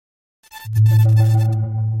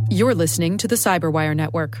You're listening to the Cyberwire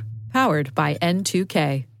Network, powered by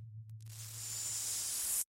N2K.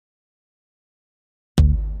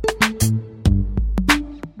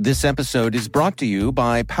 This episode is brought to you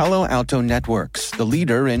by Palo Alto Networks, the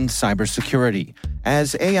leader in cybersecurity.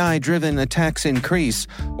 As AI-driven attacks increase,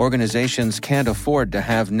 organizations can't afford to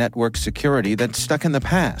have network security that's stuck in the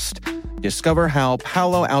past. Discover how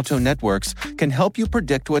Palo Alto Networks can help you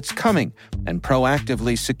predict what's coming and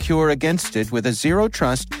proactively secure against it with a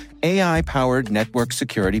zero-trust, AI-powered network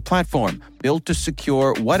security platform built to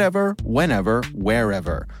secure whatever, whenever,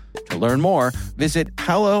 wherever. To learn more, visit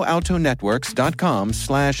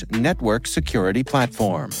paloaltonetworks.com/network security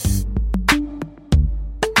platform.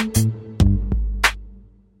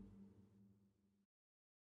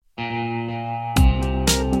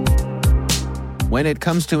 When it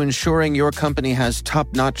comes to ensuring your company has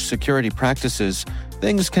top-notch security practices,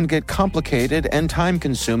 things can get complicated and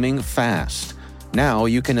time-consuming fast. Now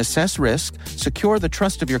you can assess risk, secure the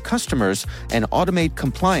trust of your customers, and automate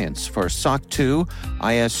compliance for SOC 2,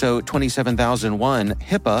 ISO 27001,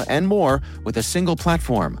 HIPAA, and more with a single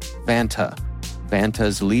platform, Vanta.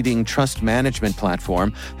 Vanta's leading trust management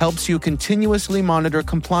platform helps you continuously monitor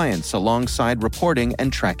compliance alongside reporting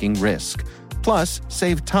and tracking risk. Plus,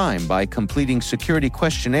 save time by completing security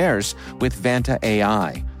questionnaires with Vanta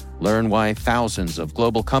AI. Learn why thousands of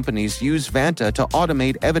global companies use Vanta to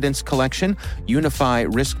automate evidence collection, unify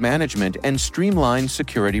risk management, and streamline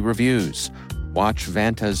security reviews. Watch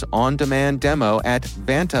Vanta's on-demand demo at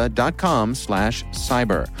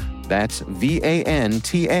vanta.com/cyber. That's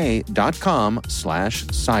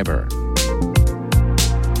VANTA.com/cyber.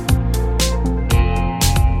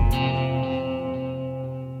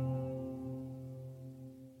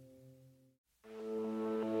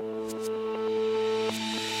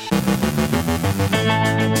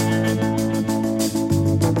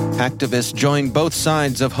 Hacktivists joined both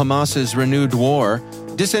sides of Hamas's renewed war.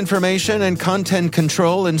 Disinformation and content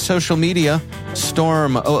control in social media.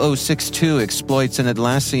 Storm 0062 exploits an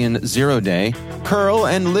Atlassian zero-day. Curl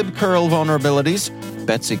and libcurl vulnerabilities.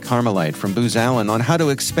 Betsy Carmelite from Booz Allen on how to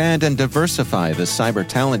expand and diversify the cyber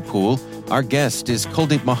talent pool. Our guest is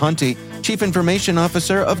Kuldeep Mohanty, Chief Information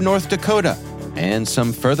Officer of North Dakota. And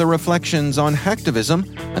some further reflections on hacktivism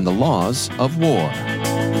and the laws of war.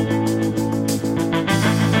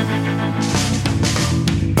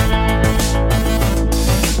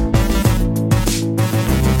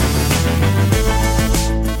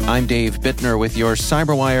 I'm Dave Bittner with your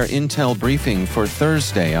Cyberwire Intel briefing for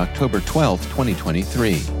Thursday, October 12th,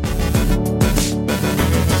 2023.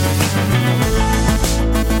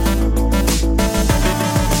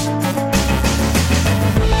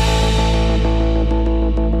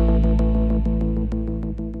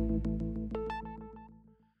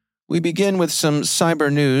 We begin with some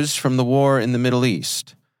cyber news from the war in the Middle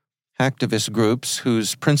East. Hacktivist groups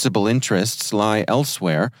whose principal interests lie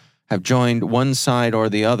elsewhere have joined one side or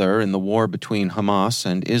the other in the war between Hamas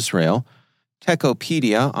and Israel.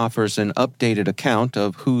 Techopedia offers an updated account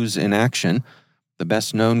of who's in action. The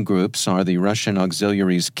best-known groups are the Russian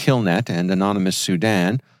auxiliaries Killnet and Anonymous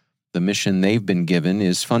Sudan. The mission they've been given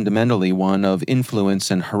is fundamentally one of influence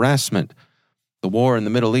and harassment. The war in the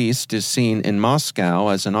Middle East is seen in Moscow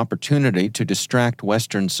as an opportunity to distract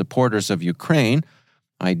Western supporters of Ukraine,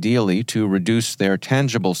 ideally to reduce their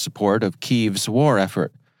tangible support of Kyiv's war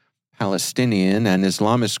effort. Palestinian and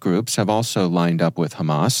Islamist groups have also lined up with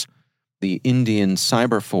Hamas. The Indian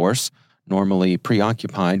Cyber Force, normally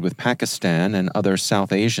preoccupied with Pakistan and other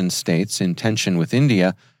South Asian states in tension with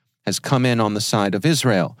India, has come in on the side of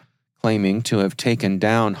Israel, claiming to have taken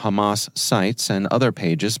down Hamas sites and other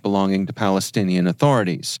pages belonging to Palestinian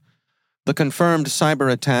authorities. The confirmed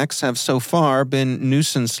cyber attacks have so far been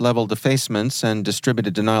nuisance-level defacements and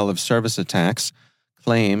distributed denial-of-service attacks.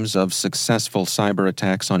 Claims of successful cyber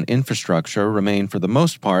attacks on infrastructure remain for the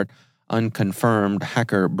most part unconfirmed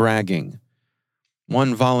hacker bragging.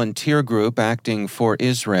 One volunteer group acting for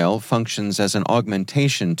Israel functions as an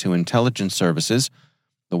augmentation to intelligence services.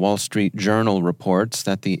 The Wall Street Journal reports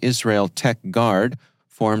that the Israel Tech Guard,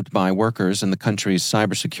 formed by workers in the country's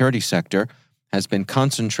cybersecurity sector, has been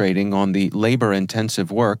concentrating on the labor-intensive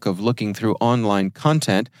work of looking through online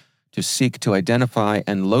content to seek to identify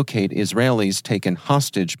and locate Israelis taken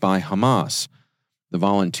hostage by Hamas. The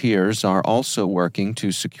volunteers are also working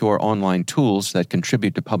to secure online tools that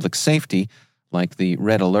contribute to public safety, like the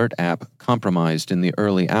Red Alert app compromised in the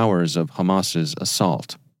early hours of Hamas's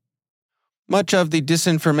assault. Much of the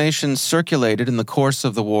disinformation circulated in the course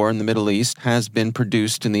of the war in the Middle East has been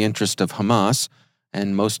produced in the interest of Hamas,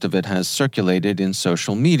 and most of it has circulated in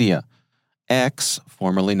social media. X,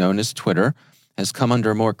 formerly known as Twitter, has come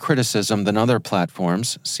under more criticism than other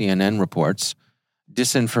platforms, CNN reports.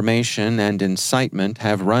 Disinformation and incitement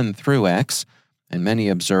have run through X, and many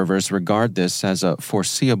observers regard this as a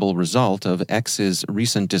foreseeable result of X's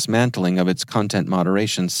recent dismantling of its content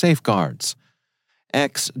moderation safeguards.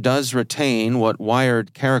 X does retain what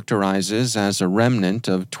Wired characterizes as a remnant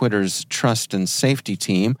of Twitter's trust and safety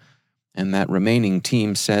team, and that remaining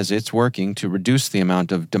team says it's working to reduce the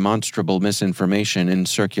amount of demonstrable misinformation in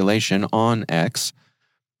circulation on X.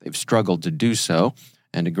 They've struggled to do so,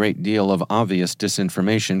 and a great deal of obvious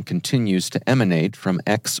disinformation continues to emanate from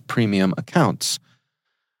X premium accounts.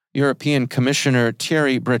 European Commissioner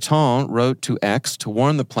Thierry Breton wrote to X to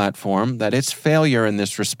warn the platform that its failure in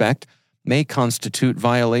this respect may constitute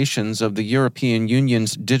violations of the European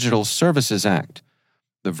Union's Digital Services Act.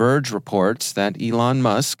 The Verge reports that Elon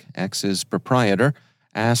Musk, X's proprietor,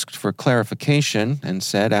 asked for clarification and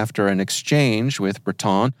said after an exchange with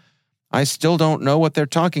Breton, "I still don't know what they're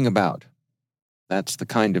talking about." That's the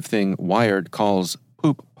kind of thing Wired calls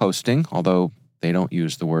poop posting, although they don't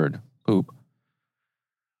use the word poop.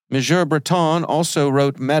 Monsieur Breton also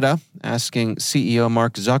wrote Meta, asking CEO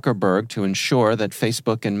Mark Zuckerberg to ensure that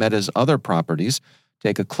Facebook and Meta's other properties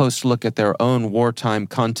take a close look at their own wartime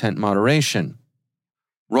content moderation.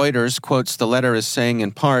 Reuters quotes the letter as saying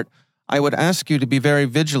in part, "I would ask you to be very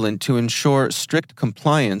vigilant to ensure strict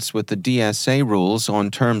compliance with the DSA rules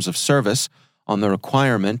on terms of service, on the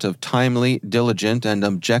requirement of timely, diligent, and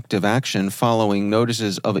objective action following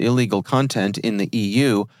notices of illegal content in the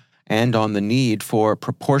EU, and on the need for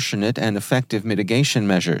proportionate and effective mitigation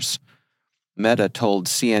measures." Meta told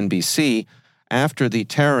CNBC, "After the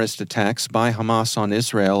terrorist attacks by Hamas on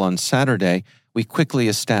Israel on Saturday, we quickly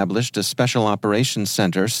established a special operations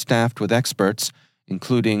center staffed with experts,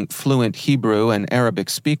 including fluent Hebrew and Arabic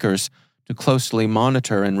speakers, to closely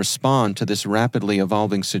monitor and respond to this rapidly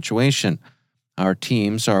evolving situation. Our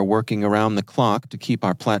teams are working around the clock to keep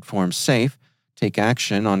our platform safe, take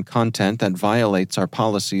action on content that violates our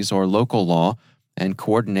policies or local law, and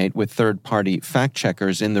coordinate with third-party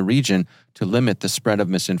fact-checkers in the region to limit the spread of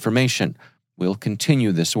misinformation. We'll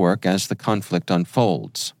continue this work as the conflict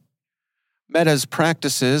unfolds." Meta's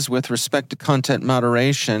practices with respect to content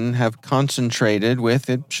moderation have concentrated with,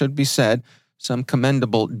 it should be said, some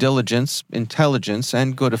commendable diligence, intelligence,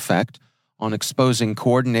 and good effect on exposing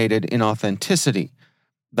coordinated inauthenticity.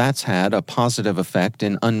 That's had a positive effect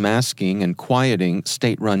in unmasking and quieting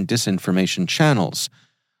state-run disinformation channels.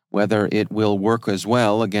 Whether it will work as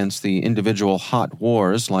well against the individual hot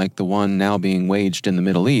wars like the one now being waged in the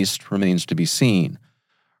Middle East remains to be seen.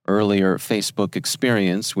 Earlier Facebook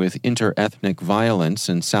experience with inter-ethnic violence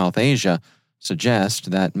in South Asia suggest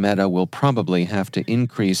that Meta will probably have to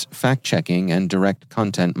increase fact-checking and direct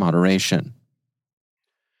content moderation.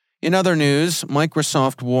 In other news,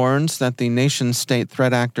 Microsoft warns that the nation-state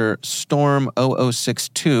threat actor Storm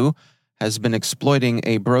 0062 has been exploiting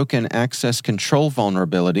a broken access control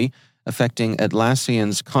vulnerability affecting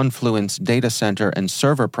Atlassian's Confluence data center and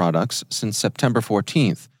server products since September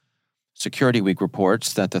 14th. Security Week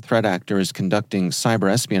reports that the threat actor is conducting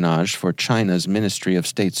cyberespionage for China's Ministry of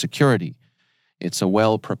State Security. It's a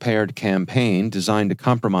well-prepared campaign designed to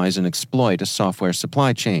compromise and exploit a software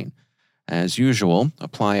supply chain. As usual,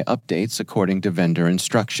 apply updates according to vendor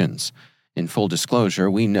instructions. In full disclosure,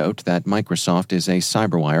 we note that Microsoft is a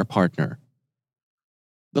CyberWire partner.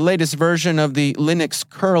 The latest version of the Linux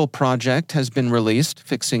curl project has been released,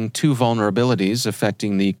 fixing two vulnerabilities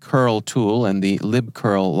affecting the curl tool and the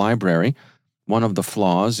libcurl library. One of the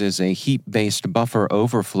flaws is a heap-based buffer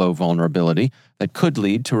overflow vulnerability that could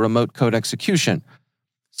lead to remote code execution.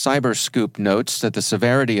 Cyberscoop notes that the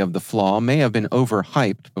severity of the flaw may have been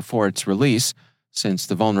overhyped before its release, since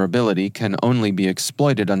the vulnerability can only be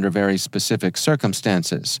exploited under very specific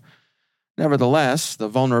circumstances. Nevertheless, the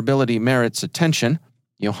vulnerability merits attention.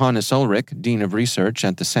 Johannes Ulrich, Dean of Research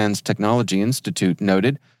at the SANS Technology Institute,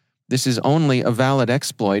 noted, "This is only a valid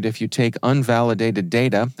exploit if you take unvalidated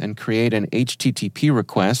data and create an HTTP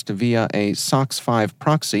request via a SOX5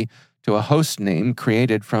 proxy to a host name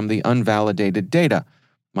created from the unvalidated data.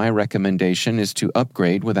 My recommendation is to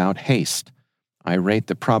upgrade without haste. I rate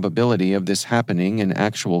the probability of this happening in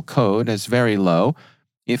actual code as very low.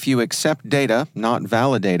 If you accept data, not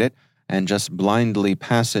validate it, and just blindly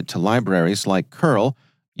pass it to libraries like curl,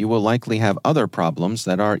 you will likely have other problems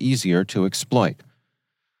that are easier to exploit."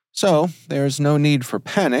 So, there's no need for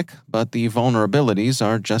panic, but the vulnerabilities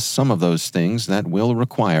are just some of those things that will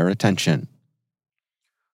require attention.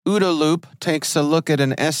 OODA Loop takes a look at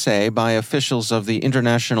an essay by officials of the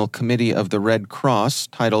International Committee of the Red Cross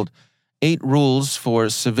titled 8 Rules for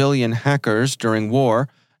Civilian Hackers During War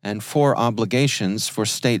and 4 obligations for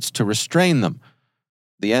states to restrain them.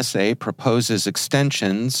 The essay proposes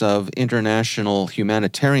extensions of international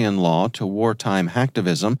humanitarian law to wartime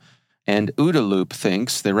hacktivism, and OODA Loop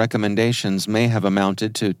thinks the recommendations may have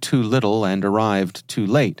amounted to too little and arrived too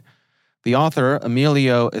late. The author,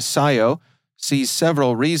 Emilio Isayo, sees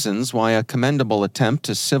several reasons why a commendable attempt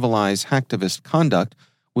to civilize hacktivist conduct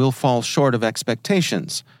will fall short of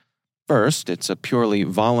expectations. First, it's a purely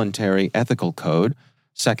voluntary ethical code.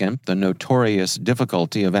 Second, the notorious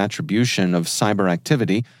difficulty of attribution of cyber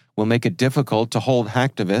activity will make it difficult to hold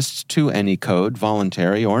hacktivists to any code,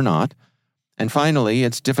 voluntary or not. And finally,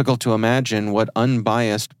 it's difficult to imagine what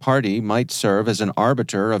unbiased party might serve as an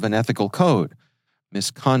arbiter of an ethical code.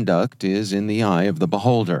 Misconduct is in the eye of the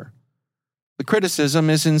beholder. The criticism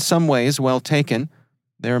is in some ways well taken.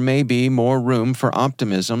 There may be more room for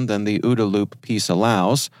optimism than the OODA Loop piece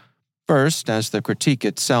allows. First, as the critique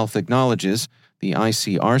itself acknowledges, the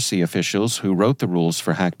ICRC officials who wrote the rules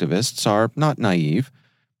for hacktivists are not naive.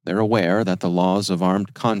 They're aware that the laws of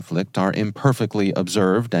armed conflict are imperfectly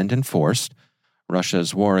observed and enforced.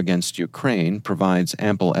 Russia's war against Ukraine provides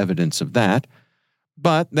ample evidence of that.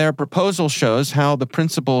 But their proposal shows how the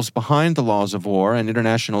principles behind the laws of war and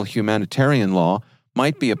international humanitarian law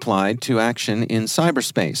might be applied to action in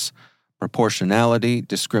cyberspace. Proportionality,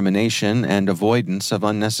 discrimination, and avoidance of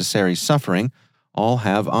unnecessary suffering all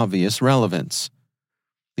have obvious relevance.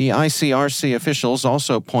 The ICRC officials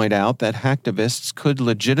also point out that hacktivists could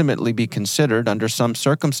legitimately be considered under some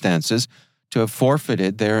circumstances to have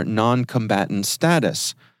forfeited their non-combatant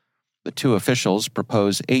status. The two officials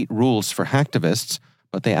propose 8 rules for hacktivists,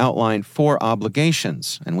 but they outline 4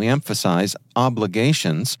 obligations, and we emphasize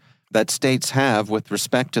obligations, that states have with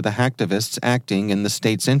respect to the hacktivists acting in the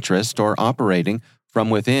state's interest or operating from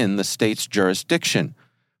within the state's jurisdiction.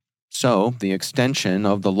 So, the extension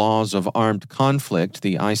of the laws of armed conflict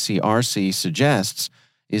the ICRC suggests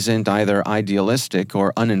isn't either idealistic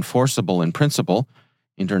or unenforceable in principle.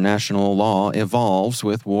 International law evolves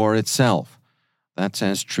with war itself. That's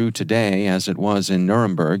as true today as it was in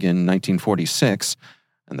Nuremberg in 1946,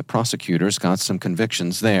 and the prosecutors got some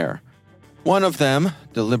convictions there. One of them,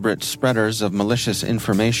 deliberate spreaders of malicious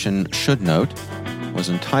information should note, was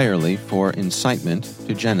entirely for incitement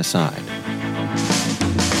to genocide.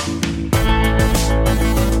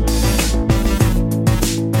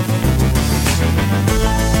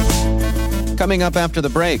 Coming up after the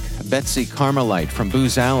break, Betsy Carmelite from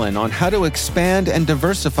Booz Allen on how to expand and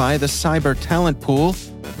diversify the cyber talent pool.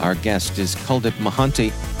 Our guest is Kuldip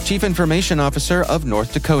Mohanty, Chief Information Officer of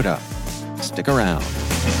North Dakota. Stick around.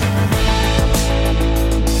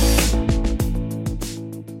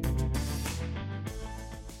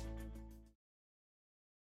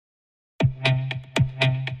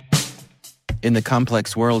 In the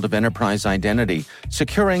complex world of enterprise identity,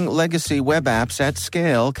 securing legacy web apps at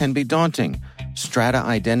scale can be daunting. Strata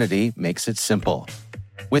Identity makes it simple.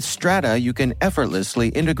 With Strata, you can effortlessly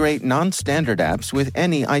integrate non-standard apps with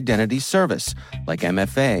any identity service, like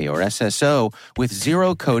MFA or SSO, with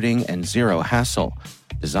zero coding and zero hassle.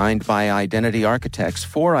 Designed by identity architects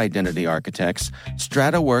for identity architects,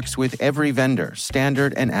 Strata works with every vendor,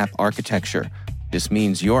 standard, and app architecture. This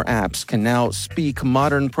means your apps can now speak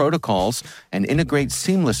modern protocols and integrate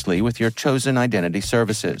seamlessly with your chosen identity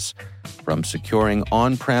services. From securing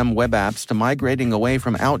on-prem web apps to migrating away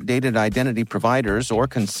from outdated identity providers or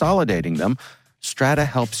consolidating them, Strata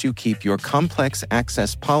helps you keep your complex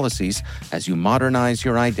access policies as you modernize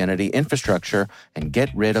your identity infrastructure and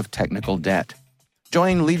get rid of technical debt.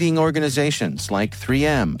 Join leading organizations like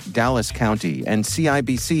 3M, Dallas County, and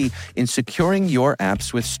CIBC in securing your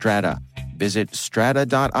apps with Strata. Visit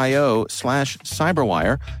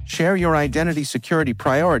strata.io/cyberwire, share your identity security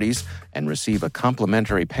priorities, and receive a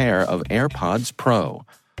complimentary pair of AirPods Pro.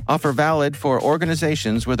 Offer valid for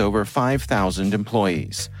organizations with over 5,000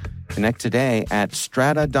 employees. Connect today at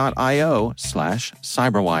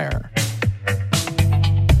strata.io/cyberwire.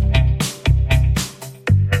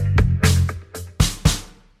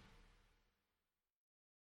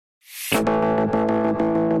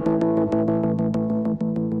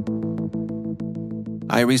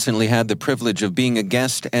 I recently had the privilege of being a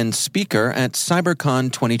guest and speaker at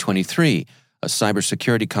CyberCon 2023, a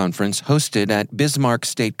cybersecurity conference hosted at Bismarck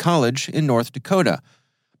State College in North Dakota.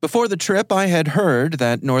 Before the trip, I had heard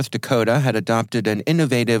that North Dakota had adopted an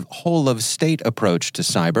innovative whole-of-state approach to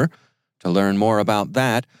cyber. To learn more about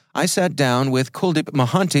that, I sat down with Kuldip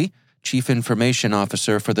Mohanty, Chief Information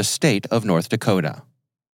Officer for the state of North Dakota.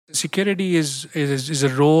 Security is a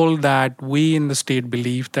role that we in the state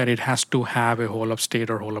believe that it has to have a whole of state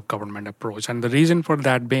or whole of government approach. And the reason for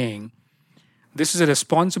that being This is a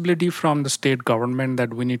responsibility from the state government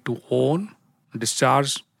that we need to own,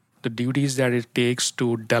 discharge the duties that it takes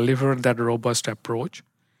to deliver that robust approach.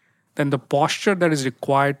 Then the posture that is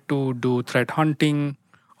required to do threat hunting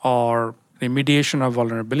or remediation of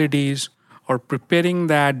vulnerabilities or preparing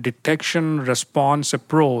that detection response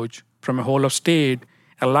approach from a whole of state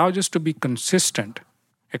allows us to be consistent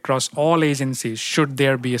across all agencies should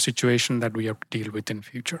there be a situation that we have to deal with in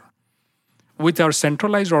future. With our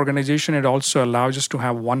centralized organization, it also allows us to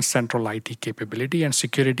have one central IT capability, and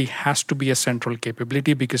security has to be a central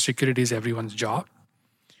capability because security is everyone's job.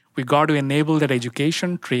 We got to enable that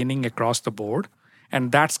education, training across the board,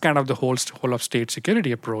 and that's kind of the whole of state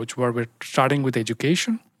security approach where we're starting with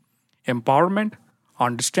education, empowerment,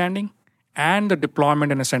 understanding, and the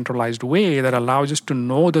deployment in a centralized way that allows us to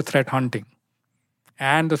know the threat hunting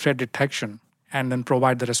and the threat detection and then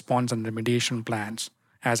provide the response and remediation plans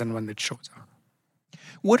as and when it shows up.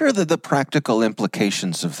 What are the practical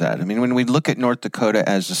implications of that? I mean, when we look at North Dakota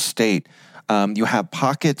as a state, you have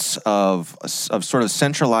pockets of sort of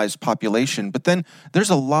centralized population, but then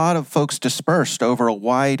there's a lot of folks dispersed over a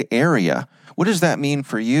wide area. What does that mean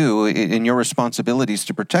for you in your responsibilities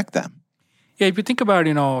to protect them? Yeah, if you think about,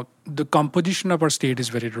 the composition of our state is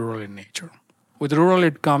very rural in nature. With rural,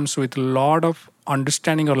 it comes with a lot of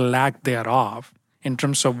understanding or lack thereof in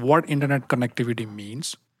terms of what internet connectivity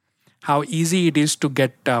means, how easy it is to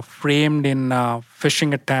get framed in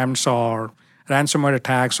phishing attempts or ransomware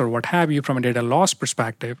attacks or what have you from a data loss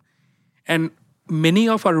perspective. And many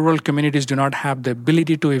of our rural communities do not have the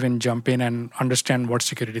ability to even jump in and understand what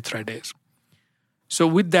security threat is. So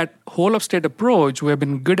with that whole of state approach, we have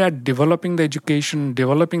been good at developing the education,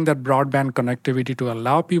 developing that broadband connectivity to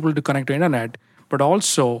allow people to connect to internet, but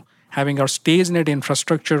also having our StageNet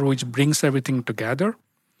infrastructure, which brings everything together,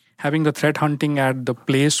 having the threat hunting at the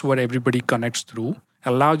place where everybody connects through,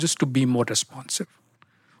 allows us to be more responsive.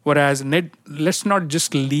 Whereas let's not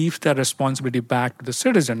just leave that responsibility back to the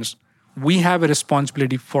citizens. We have a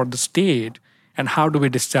responsibility for the state, and how do we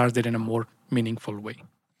discharge that in a more meaningful way?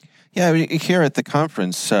 Yeah, I mean, here at the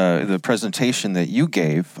conference, the presentation that you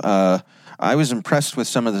gave, I was impressed with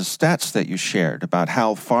some of the stats that you shared about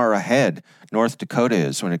how far ahead North Dakota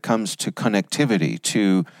is when it comes to connectivity,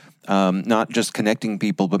 to not just connecting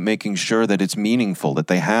people, but making sure that it's meaningful, that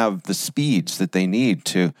they have the speeds that they need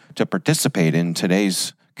to participate in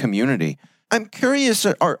today's community. I'm curious,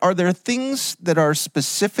 are there things that are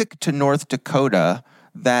specific to North Dakota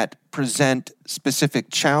that present specific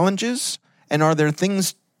challenges? And are there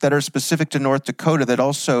things that are specific to North Dakota that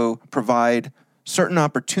also provide certain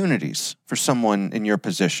opportunities for someone in your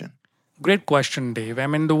position? Great question, Dave. I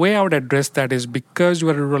mean, the way I would address that is because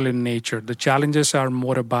we're rural in nature, the challenges are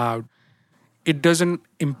more about it doesn't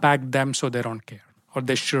impact them so they don't care or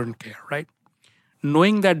they shouldn't care, right?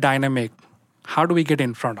 Knowing that dynamic, how do we get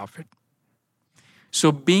in front of it?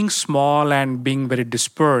 So being small and being very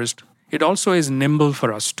dispersed, it also is nimble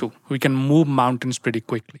for us too. We can move mountains pretty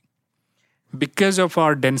quickly. Because of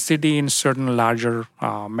our density in certain larger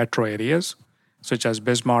metro areas, such as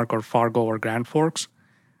Bismarck or Fargo or Grand Forks,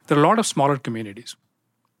 there are a lot of smaller communities.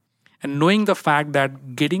 And knowing the fact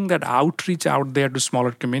that getting that outreach out there to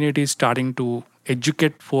smaller communities, starting to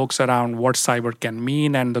educate folks around what cyber can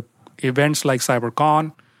mean and the events like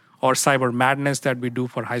CyberCon or Cyber Madness that we do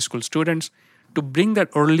for high school students, to bring that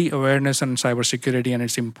early awareness on cybersecurity and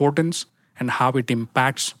its importance and how it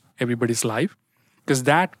impacts everybody's life. Because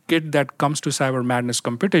that kid that comes to Cyber Madness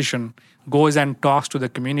competition goes and talks to the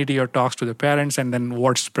community or talks to the parents, and then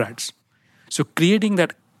word spreads. So creating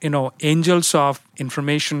that, angels of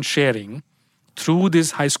information sharing through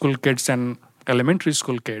these high school kids and elementary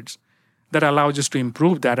school kids, that allows us to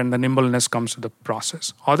improve that, and the nimbleness comes to the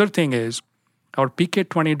process. Other thing is, our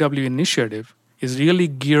PK20W initiative is really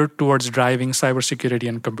geared towards driving cybersecurity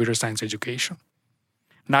and computer science education.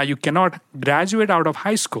 Now, you cannot graduate out of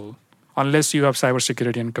high school unless you have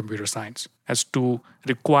cybersecurity and computer science as two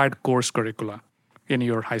required course curricula in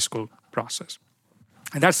your high school process.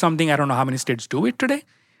 And that's something I don't know how many states do it today,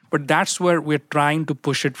 but that's where we're trying to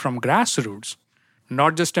push it from grassroots,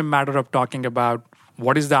 not just a matter of talking about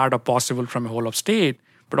what is the art of possible from a whole of state,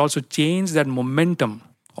 but also change that momentum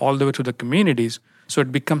all the way to the communities so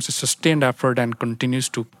it becomes a sustained effort and continues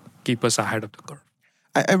to keep us ahead of the curve.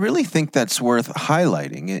 I really think that's worth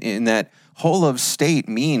highlighting in that whole of state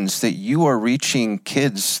means that you are reaching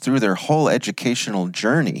kids through their whole educational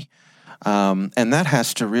journey. And that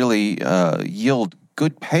has to really yield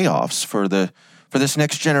good payoffs for this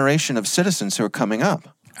next generation of citizens who are coming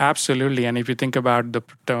up. Absolutely. And if you think about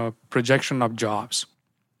the projection of jobs,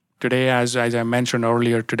 today, as I mentioned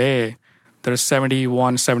earlier today, There are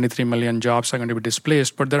 71, 73 million jobs are going to be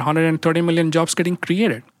displaced, but there are 130 million jobs getting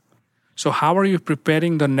created. So how are you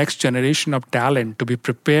preparing the next generation of talent to be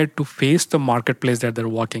prepared to face the marketplace that they're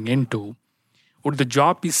walking into? Would the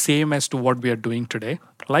job be same as to what we are doing today?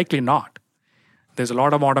 Likely not. There's a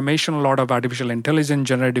lot of automation, a lot of artificial intelligence,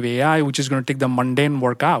 generative AI, which is going to take the mundane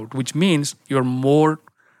work out, which means you're more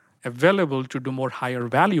available to do more higher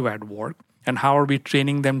value add work. And how are we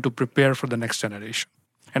training them to prepare for the next generation?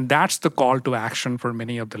 And that's the call to action for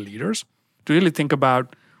many of the leaders to really think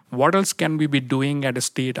about what else can we be doing at a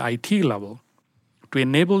state IT level to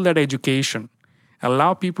enable that education,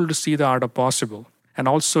 allow people to see the art of possible, and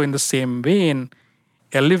also in the same vein,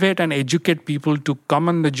 elevate and educate people to come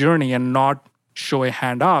on the journey and not show a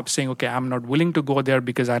hand up saying, okay, I'm not willing to go there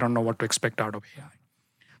because I don't know what to expect out of AI.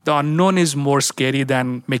 The unknown is more scary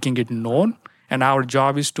than making it known. And our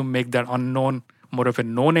job is to make that unknown more of a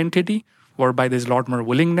known entity, whereby there's a lot more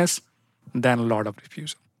willingness than a lot of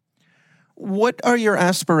refusal. What are your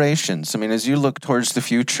aspirations? I mean, as you look towards the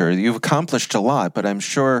future, you've accomplished a lot, but I'm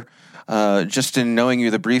sure just in knowing you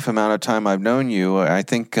the brief amount of time I've known you, I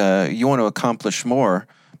think you want to accomplish more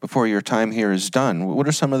before your time here is done. What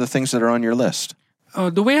are some of the things that are on your list?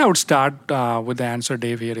 The way I would start with the answer,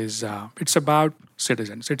 Dave, here is it's about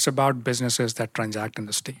citizens. It's about businesses that transact in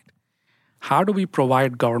the state. How do we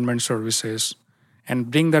provide government services and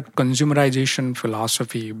bring that consumerization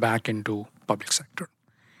philosophy back into public sector?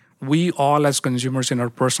 We all as consumers in our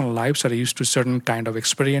personal lives are used to certain kind of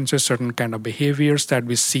experiences, certain kind of behaviors that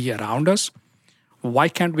we see around us. Why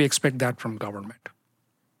can't we expect that from government?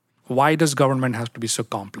 Why does government have to be so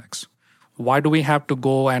complex? Why do we have to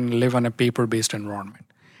go and live on a paper-based environment?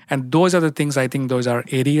 And those are the things, I think those are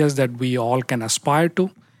areas that we all can aspire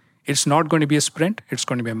to. It's not going to be a sprint, it's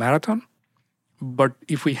going to be a marathon. But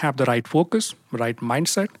if we have the right focus, right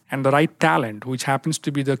mindset, and the right talent, which happens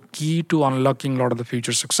to be the key to unlocking a lot of the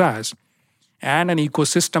future success, and an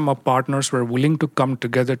ecosystem of partners who are willing to come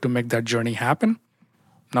together to make that journey happen,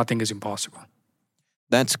 nothing is impossible.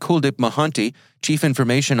 That's Kuldip Mohanty, Chief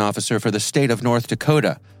Information Officer for the state of North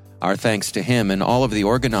Dakota. Our thanks to him and all of the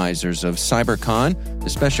organizers of CyberCon,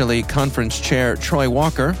 especially Conference Chair Troy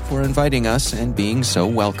Walker, for inviting us and being so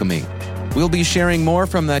welcoming. We'll be sharing more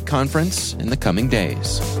from that conference in the coming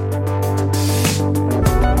days.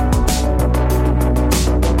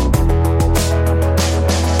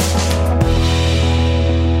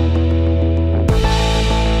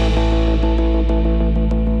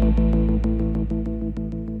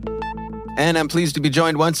 And I'm pleased to be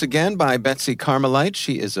joined once again by Betsy Carmelite.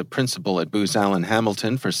 She is a principal at Booz Allen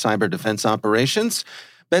Hamilton for Cyber Defense Operations.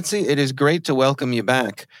 Betsy, it is great to welcome you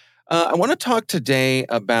back. I want to talk today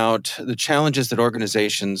about the challenges that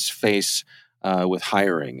organizations face with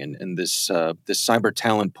hiring and this cyber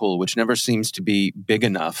talent pool, which never seems to be big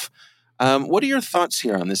enough. What are your thoughts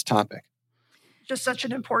here on this topic? Just such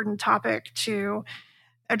an important topic to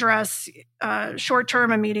address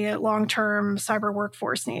short-term, immediate, long-term cyber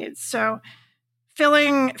workforce needs. So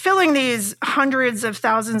filling these hundreds of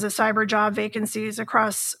thousands of cyber job vacancies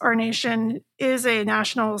across our nation is a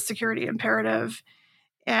national security imperative.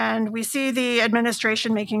 And we see the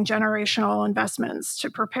administration making generational investments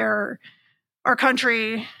to prepare our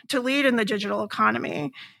country to lead in the digital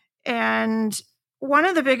economy. And one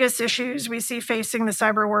of the biggest issues we see facing the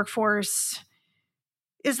cyber workforce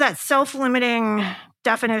is that self-limiting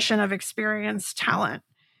definition of experienced talent.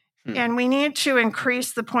 And we need to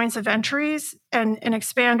increase the points of entries and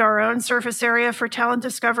expand our own surface area for talent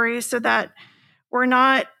discovery so that we're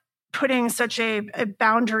not putting such a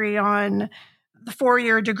boundary on the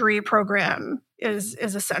 4-year degree program is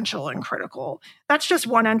essential and critical. That's just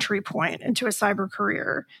one entry point into a cyber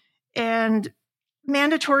career. And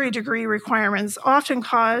mandatory degree requirements often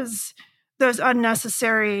cause those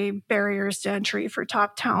unnecessary barriers to entry for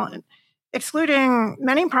top talent, excluding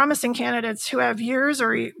many promising candidates who have years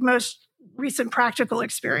or most recent practical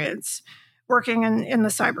experience working in the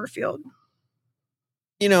cyber field.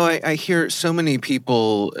 You know, I hear so many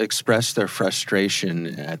people express their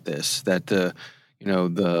frustration at this, that the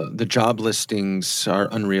job listings are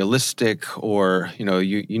unrealistic, or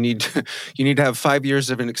you need to have 5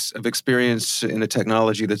 years of experience in a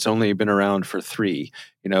technology that's only been around for 3.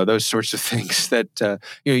 Those sorts of things that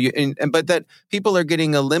but that people are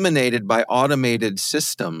getting eliminated by automated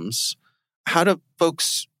systems. How do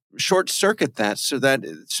folks short circuit that so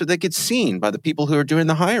they get seen by the people who are doing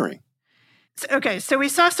the hiring? Okay, so we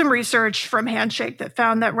saw some research from Handshake that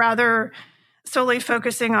found that rather solely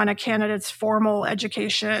focusing on a candidate's formal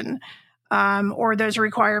education or those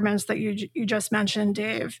requirements that you just mentioned,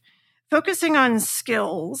 Dave, focusing on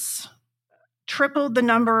skills tripled the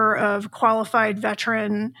number of qualified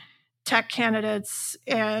veteran tech candidates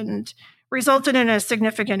and resulted in a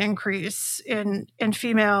significant increase in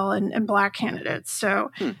female and Black candidates.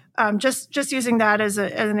 So just using that as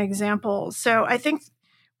an example. So I think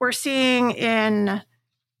we're seeing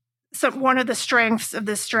one of the strengths of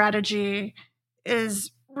this strategy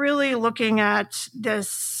is really looking at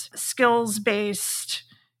this skills-based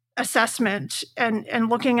assessment and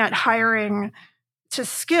looking at hiring to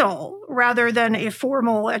skill rather than a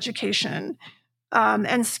formal education.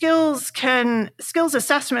 And skills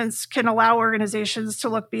assessments can allow organizations to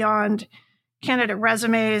look beyond candidate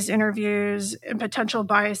resumes, interviews, and potential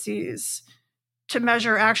biases to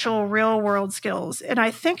measure actual real-world skills. And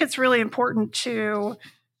I think it's really important to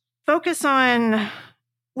focus on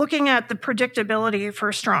looking at the predictability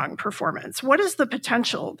for strong performance. What is the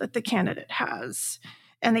potential that the candidate has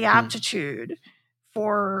and the aptitude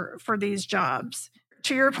for these jobs?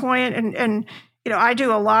 To your point, and I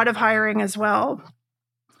do a lot of hiring as well.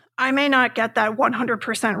 I may not get that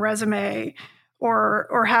 100% resume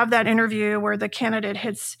or have that interview where the candidate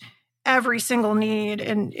hits every single need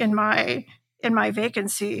in my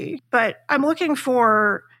vacancy, but I'm looking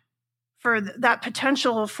for that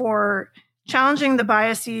potential for challenging the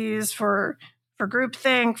biases, for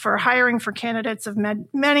groupthink, for hiring for candidates of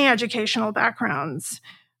many educational backgrounds,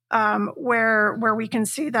 where we can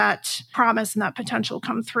see that promise and that potential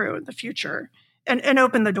come through in the future and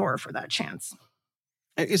open the door for that chance.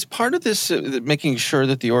 Is part of this making sure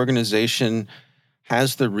that the organization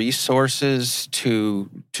has the resources to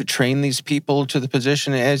train these people to the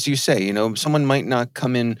position? As you say, someone might not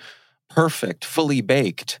come in perfect, fully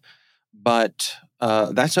baked, but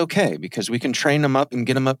that's okay because we can train them up and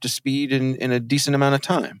get them up to speed in a decent amount of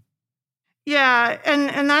time. Yeah,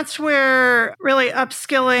 and that's where really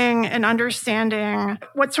upskilling and understanding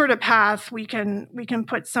what sort of path we can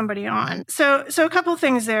put somebody on. So a couple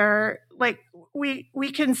things there. Like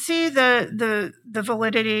we can see the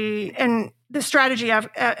validity, and the strategy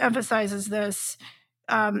emphasizes this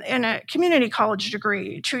in a community college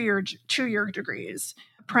degree, two-year degrees,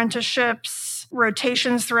 apprenticeships,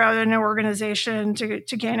 rotations throughout an organization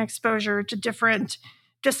to gain exposure to different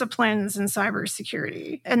disciplines in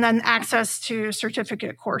cybersecurity, and then access to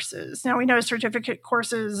certificate courses. Now we know certificate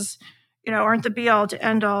courses, aren't the be all to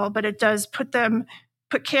end all, but it does put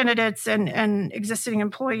candidates and existing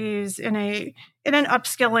employees in an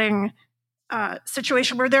upskilling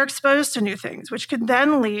situation where they're exposed to new things, which could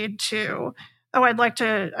then lead to, I'd like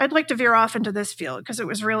to veer off into this field because it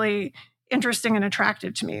was really interesting and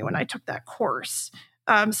attractive to me when I took that course.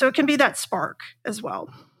 So it can be that spark as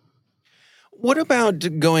well. What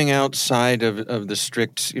about going outside of the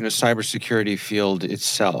strict, cybersecurity field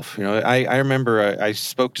itself? I remember I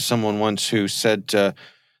spoke to someone once who said that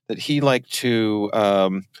he liked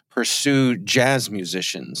to pursue jazz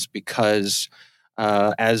musicians because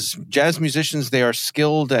as jazz musicians, they are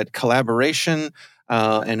skilled at collaboration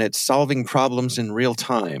and at solving problems in real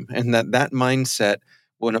time. And that mindset,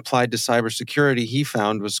 when applied to cybersecurity, he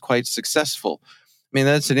found was quite successful. I mean,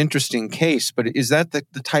 that's an interesting case, but is that the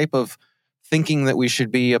type of thinking that we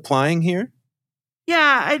should be applying here?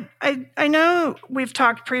 Yeah, I know we've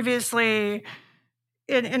talked previously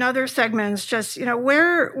in other segments, just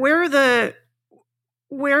where are the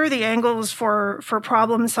angles for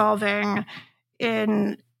problem solving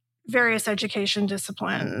in various education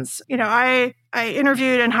disciplines. I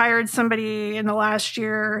interviewed and hired somebody in the last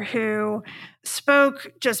year who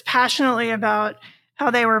spoke just passionately about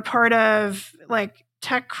how they were part of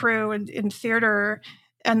tech crew in theater,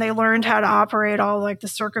 and they learned how to operate all the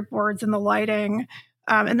circuit boards and the lighting.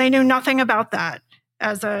 And they knew nothing about that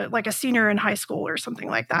as a senior in high school or something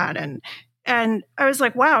like that. And I was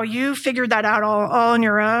like, wow, you figured that out all on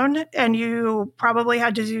your own. And you probably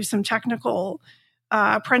had to do some technical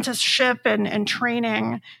apprenticeship and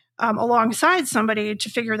training alongside somebody to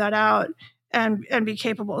figure that out and be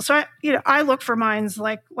capable. So I look for minds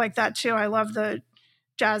like that too. I love the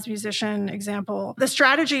jazz musician example. The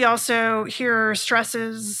strategy also here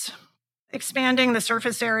stresses expanding the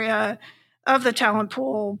surface area of the talent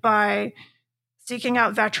pool by seeking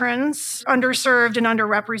out veterans, underserved and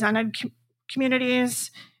underrepresented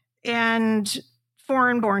communities, and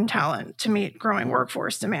foreign-born talent to meet growing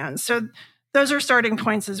workforce demands. So those are starting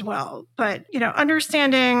points as well. But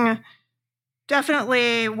understanding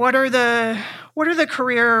definitely what are the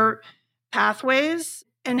career pathways,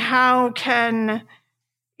 and how can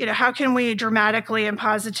we dramatically and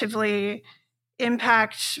positively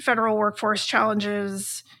impact federal workforce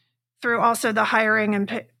challenges through also the hiring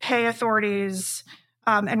and pay authorities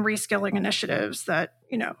and reskilling initiatives that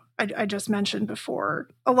I just mentioned before.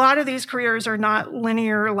 A lot of these careers are not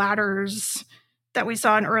linear ladders that we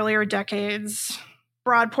saw in earlier decades.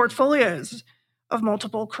 broad portfolios of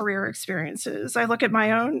multiple career experiences. I look at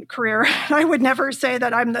my own career, and I would never say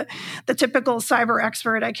that I'm the typical cyber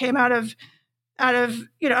expert. I came out of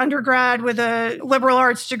undergrad with a liberal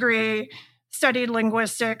arts degree, studied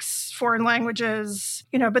linguistics, foreign languages,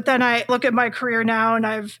 but then I look at my career now, and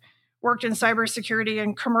I've worked in cybersecurity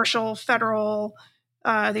and commercial, federal,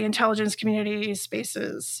 the intelligence community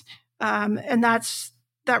spaces. And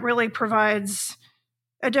that really provides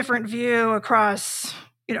a different view across,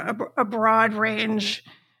 a broad range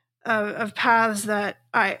of paths that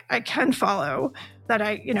I can follow, that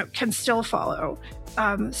I, can still follow.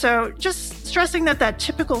 So just stressing that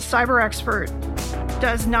typical cyber expert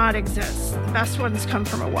does not exist. The best ones come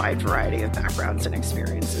from a wide variety of backgrounds and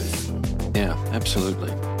experiences. Yeah,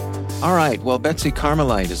 absolutely. All right. Well, Betsy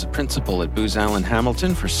Carmelite is a principal at Booz Allen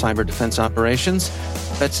Hamilton for Cyber Defense Operations.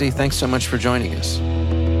 Betsy, thanks so much for joining us.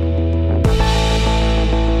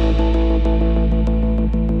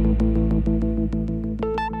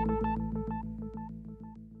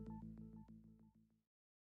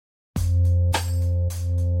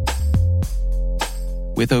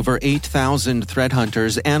 With over 8,000 threat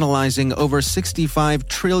hunters analyzing over 65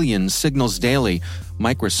 trillion signals daily,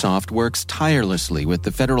 Microsoft works tirelessly with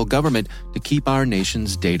the federal government to keep our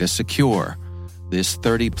nation's data secure. This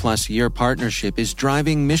 30-plus year partnership is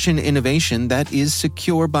driving mission innovation that is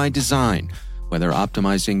secure by design. Whether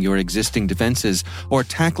optimizing your existing defenses or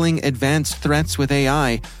tackling advanced threats with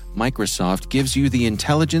AI, Microsoft gives you the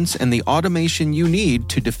intelligence and the automation you need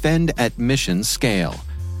to defend at mission scale.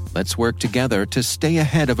 Let's work together to stay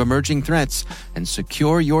ahead of emerging threats and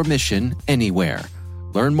secure your mission anywhere.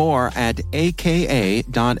 Learn more at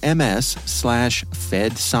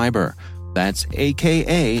aka.ms/fedcyber. That's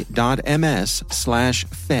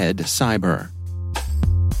aka.ms/fedcyber.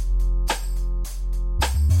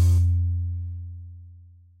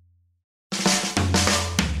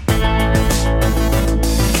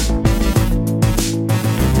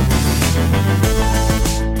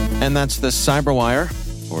 And that's the Cyberwire.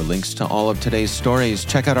 For links to all of today's stories,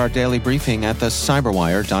 check out our daily briefing at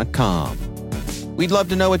thecyberwire.com. We'd love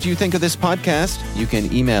to know what you think of this podcast. You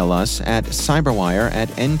can email us at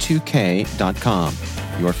cyberwire@n2k.com.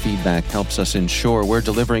 Your feedback helps us ensure we're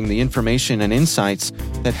delivering the information and insights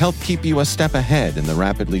that help keep you a step ahead in the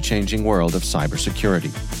rapidly changing world of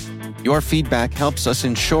cybersecurity. Your feedback helps us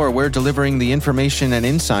ensure we're delivering the information and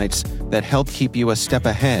insights that help keep you a step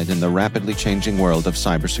ahead in the rapidly changing world of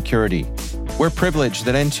cybersecurity. We're privileged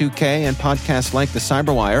that N2K and podcasts like the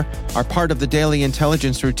Cyberwire are part of the daily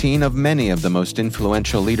intelligence routine of many of the most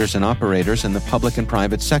influential leaders and operators in the public and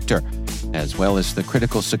private sector, as well as the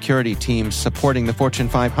critical security teams supporting the Fortune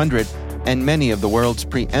 500 and many of the world's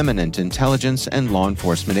preeminent intelligence and law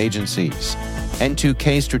enforcement agencies.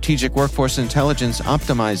 N2K Strategic Workforce Intelligence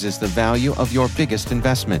optimizes the value of your biggest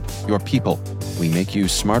investment, your people. We make you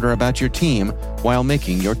smarter about your team while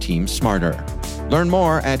making your team smarter. Learn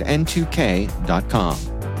more at n2k.com.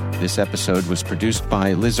 This episode was produced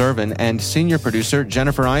by Liz Irvin and senior producer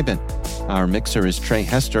Jennifer Iben. Our mixer is Trey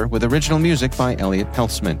Hester with original music by Elliot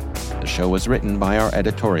Peltzman. The show was written by our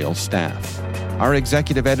editorial staff. Our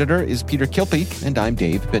executive editor is Peter Kilpie, and I'm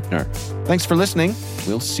Dave Bittner. Thanks for listening.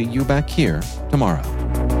 We'll see you back here tomorrow.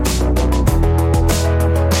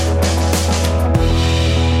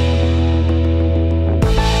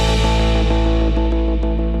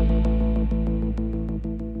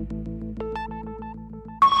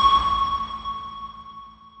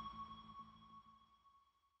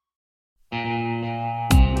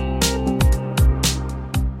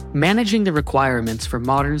 Managing the requirements for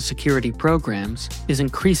modern security programs is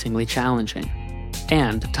increasingly challenging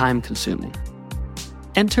and time-consuming.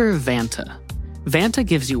 Enter Vanta. Vanta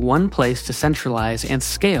gives you one place to centralize and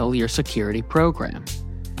scale your security program.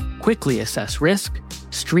 Quickly assess risk,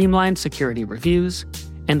 streamline security reviews,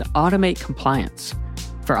 and automate compliance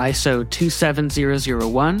for ISO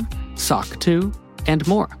 27001, SOC 2, and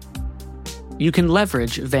more. You can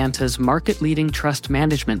leverage Vanta's market-leading trust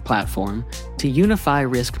management platform to unify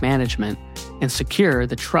risk management and secure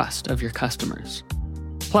the trust of your customers.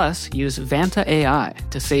 Plus, use Vanta AI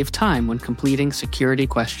to save time when completing security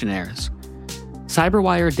questionnaires.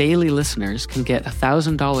 Cyberwire Daily listeners can get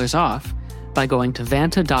 $1,000 off by going to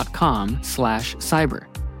vanta.com/cyber.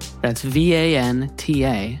 That's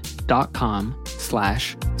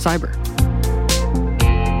VANTA.com/cyber.